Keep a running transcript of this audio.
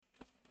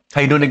How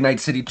you doing, Ignite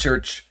City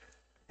Church?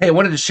 Hey, I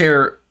wanted to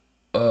share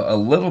a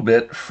little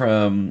bit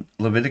from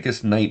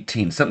Leviticus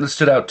 19, something that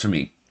stood out to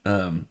me.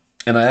 And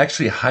I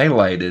actually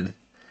highlighted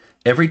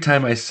every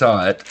time I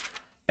saw it,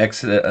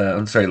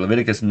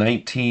 Leviticus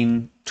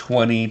 19,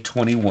 20,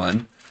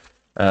 21.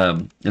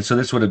 And so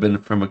this would have been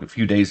from a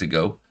few days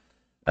ago.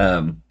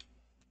 Um,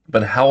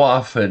 but how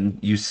often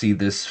you see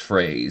this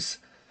phrase,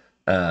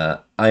 I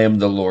am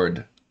the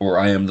Lord, or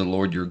I am the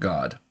Lord your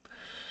God.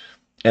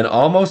 And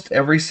almost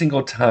every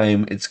single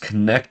time it's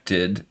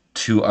connected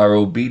to our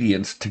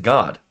obedience to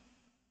God.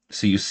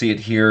 So you see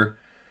it here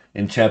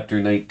in chapter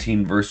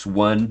 19, verse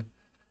 1.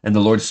 And the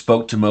Lord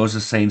spoke to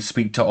Moses, saying,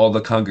 Speak to all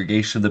the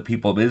congregation of the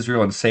people of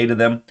Israel, and say to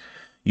them,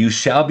 You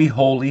shall be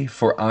holy,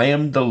 for I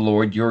am the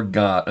Lord your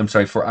God.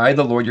 For I,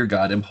 the Lord your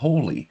God, am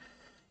holy.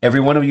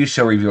 Every one of you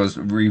shall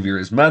revere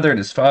his mother and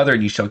his father,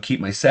 and you shall keep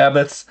my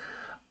Sabbaths.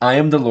 I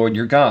am the Lord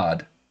your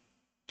God.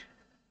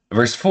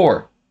 Verse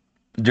 4.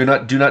 Do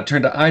not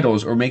turn to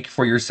idols or make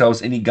for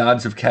yourselves any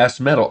gods of cast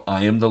metal.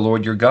 I am the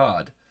Lord your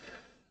God.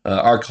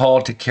 Our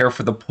call to care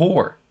for the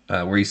poor,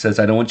 where he says,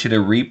 I don't want you to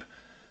reap.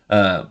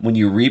 When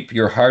you reap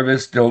your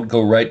harvest, don't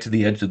go right to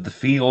the edge of the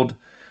field.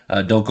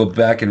 Don't go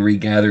back and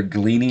regather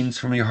gleanings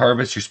from your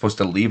harvest. You're supposed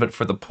to leave it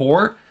for the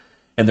poor.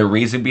 And the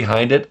reason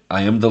behind it,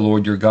 I am the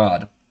Lord your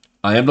God.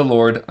 I am the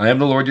Lord. I am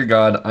the Lord your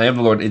God. I am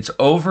the Lord. It's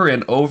over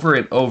and over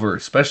and over,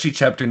 especially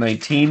chapter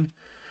 19.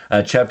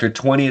 Chapter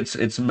 20,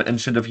 it's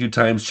mentioned a few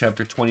times.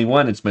 Chapter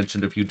 21, it's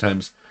mentioned a few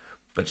times.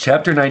 But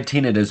chapter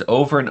 19, it is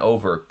over and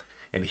over.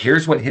 And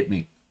here's what hit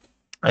me.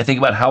 I think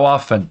about how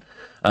often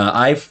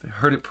I've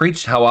heard it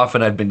preached, how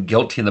often I've been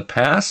guilty in the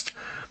past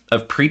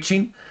of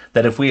preaching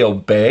that if we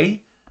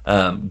obey,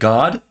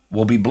 God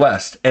will be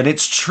blessed. And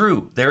it's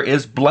true, there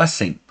is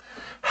blessing.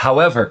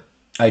 However,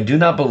 I do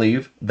not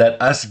believe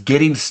that us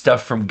getting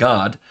stuff from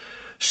God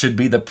should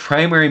be the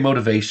primary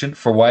motivation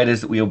for why it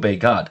is that we obey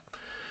God.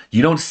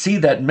 You don't see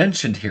that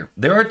mentioned here.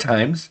 There are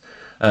times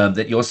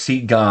that you'll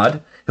see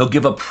God, he'll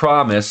give a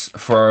promise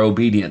for our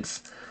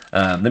obedience.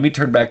 Let me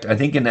turn back to, I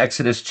think in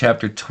Exodus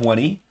chapter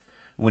 20,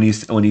 when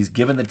he's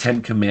given the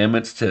Ten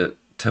Commandments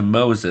to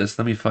Moses.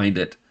 Let me find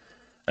it.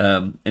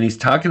 And he's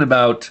talking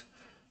about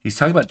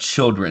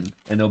children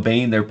and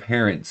obeying their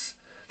parents.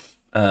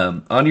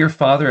 Honor your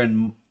father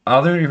and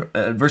honor,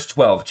 verse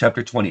 12,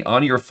 chapter 20.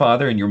 Honor your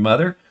father and your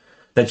mother,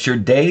 that your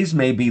days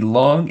may be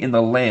long in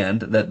the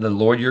land that the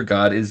Lord your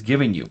God is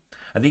giving you.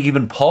 I think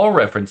even Paul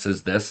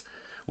references this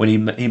when he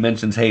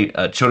mentions, hey,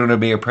 children,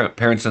 obey your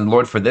parents in the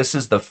Lord, for this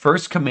is the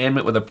first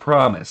commandment with a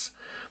promise.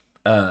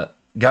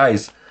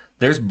 Guys,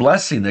 there's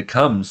blessing that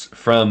comes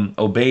from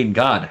obeying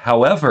God.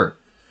 However,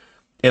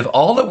 if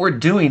all that we're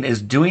doing is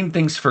doing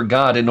things for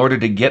God in order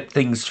to get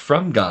things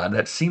from God,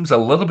 that seems a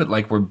little bit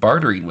like we're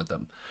bartering with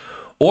Him,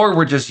 or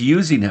we're just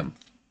using Him.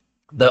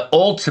 The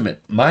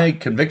ultimate, my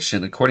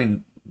conviction,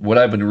 according to what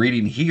I've been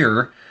reading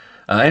here,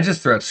 and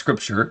just throughout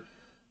Scripture,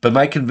 but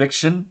my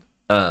conviction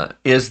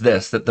is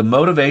this, that the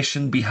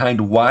motivation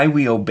behind why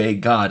we obey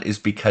God is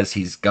because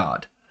He's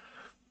God.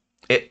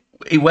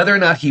 Whether or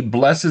not He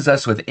blesses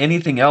us with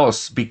anything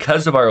else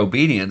because of our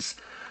obedience,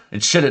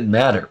 it shouldn't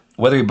matter.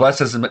 Whether He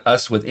blesses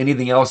us with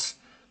anything else,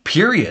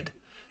 period,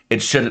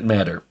 it shouldn't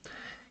matter.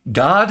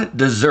 God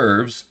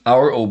deserves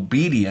our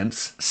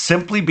obedience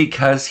simply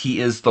because He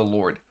is the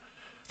Lord.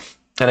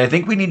 And I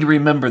think we need to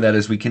remember that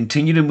as we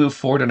continue to move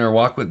forward in our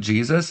walk with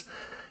Jesus.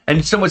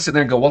 And someone sitting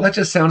there and go, well, that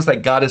just sounds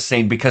like God is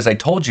saying, because I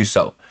told you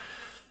so.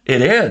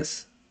 It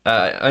is.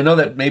 I know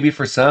that maybe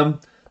for some,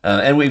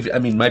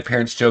 my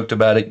parents joked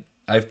about it.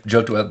 I've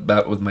joked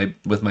about with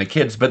my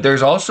kids, but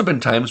there's also been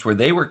times where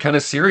they were kind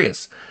of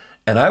serious,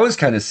 and I was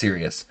kind of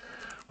serious,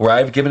 where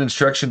I've given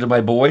instruction to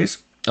my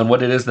boys on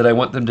what it is that I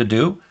want them to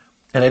do,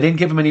 and I didn't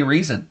give them any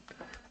reason,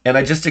 and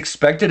I just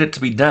expected it to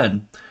be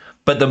done.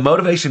 But the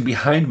motivation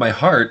behind my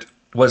heart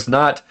was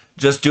not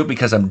just do it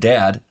because I'm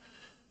dad.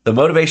 The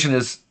motivation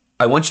is,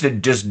 I want you to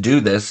just do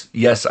this.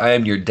 Yes, I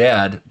am your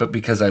dad, but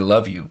because I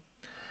love you,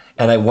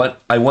 and I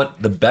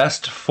want the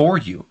best for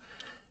you.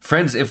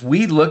 Friends, if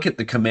we look at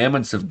the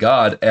commandments of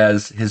God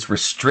as His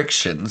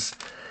restrictions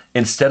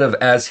instead of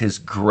as His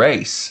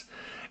grace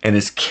and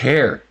His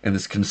care and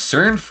His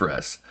concern for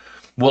us,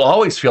 we'll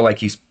always feel like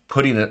He's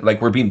putting it,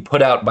 like we're being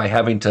put out by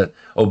having to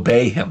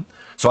obey Him.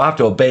 So I have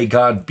to obey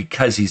God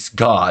because He's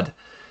God,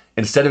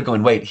 instead of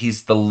going, wait,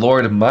 He's the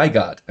Lord of my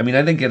God. I mean,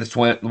 I think that's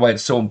why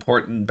it's so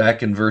important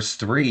back in verse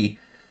 3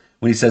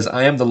 when He says,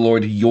 I am the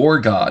Lord your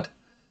God.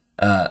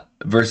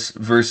 Verse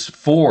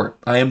 4,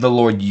 I am the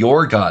Lord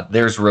your God.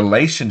 There's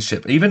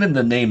relationship. Even in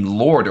the name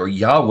Lord or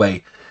Yahweh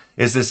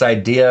is this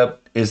idea,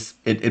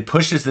 it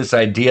pushes this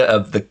idea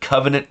of the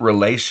covenant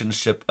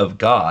relationship of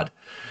God.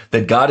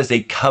 That God is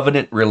a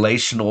covenant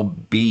relational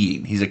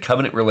being. He's a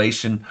covenant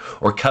relation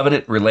or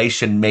covenant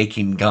relation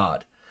making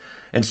God.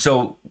 And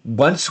so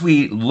once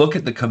we look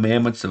at the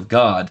commandments of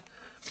God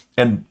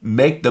and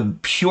make the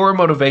pure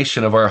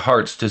motivation of our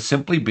hearts to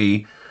simply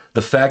be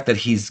the fact that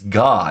He's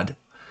God,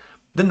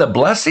 then the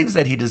blessings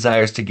that He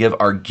desires to give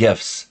are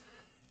gifts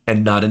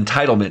and not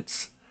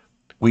entitlements.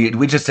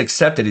 We just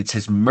accept it. It's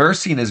His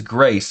mercy and His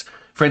grace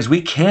Friends,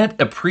 we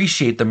can't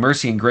appreciate the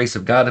mercy and grace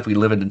of God if we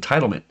live in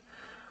entitlement.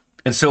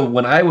 And so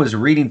when I was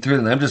reading through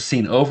them, I'm just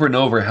seeing over and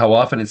over how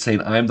often it's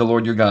saying, I am the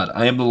Lord your God.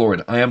 I am the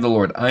Lord. I am the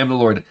Lord. I am the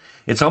Lord.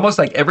 It's almost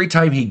like every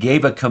time he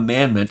gave a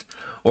commandment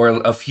or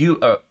a few,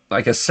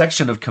 like a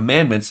section of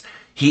commandments,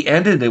 he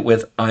ended it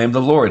with, I am the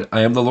Lord.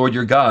 I am the Lord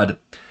your God.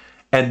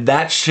 And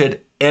that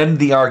should end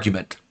the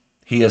argument.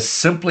 He is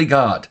simply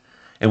God.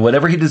 And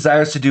whatever he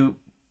desires to do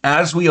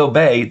as we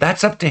obey,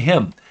 that's up to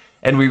him.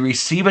 And we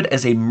receive it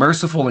as a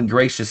merciful and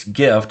gracious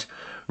gift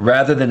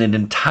rather than an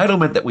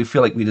entitlement that we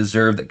feel like we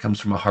deserve that comes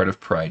from a heart of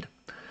pride.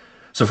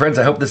 So friends,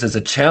 I hope this is a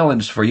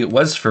challenge for you. It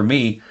was for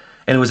me,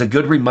 and it was a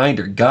good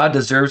reminder. God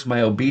deserves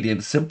my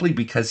obedience simply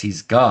because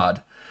he's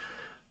God,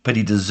 but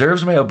he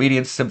deserves my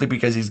obedience simply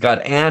because he's God.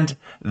 And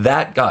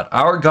that God,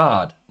 our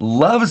God,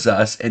 loves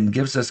us and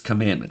gives us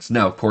commandments.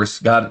 Now, of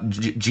course,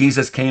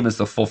 Jesus came as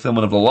the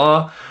fulfillment of the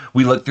law.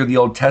 We look through the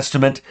Old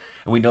Testament,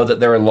 and we know that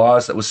there are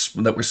laws that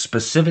were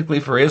specifically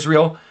for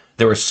Israel.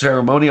 There were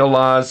ceremonial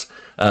laws.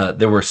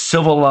 There were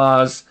civil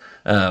laws.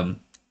 And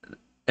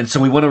so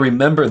we want to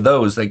remember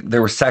those. Like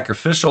there were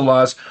sacrificial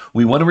laws.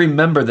 We want to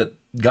remember that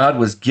God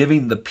was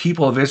giving the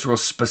people of Israel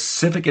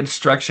specific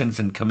instructions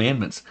and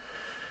commandments.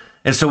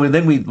 And so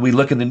then we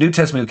look in the New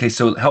Testament, okay,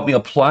 so help me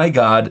apply,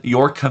 God,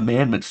 your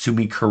commandments to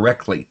me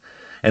correctly.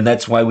 And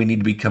that's why we need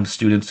to become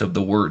students of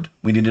the Word.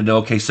 We need to know,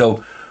 okay,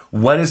 so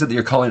what is it that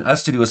you're calling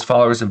us to do as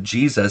followers of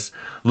Jesus?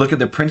 Look at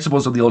the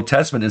principles of the Old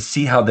Testament and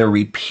see how they're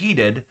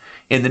repeated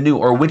in the New,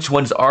 or which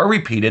ones are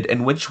repeated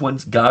and which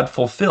ones God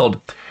fulfilled,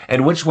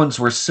 and which ones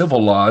were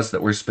civil laws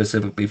that were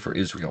specifically for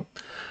Israel.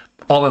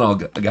 All in all,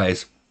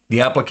 guys, the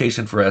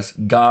application for us,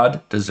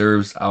 God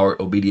deserves our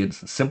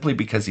obedience simply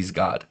because he's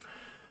God.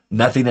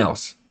 Nothing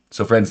else.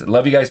 So friends, I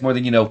love you guys more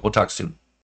than you know. We'll talk soon.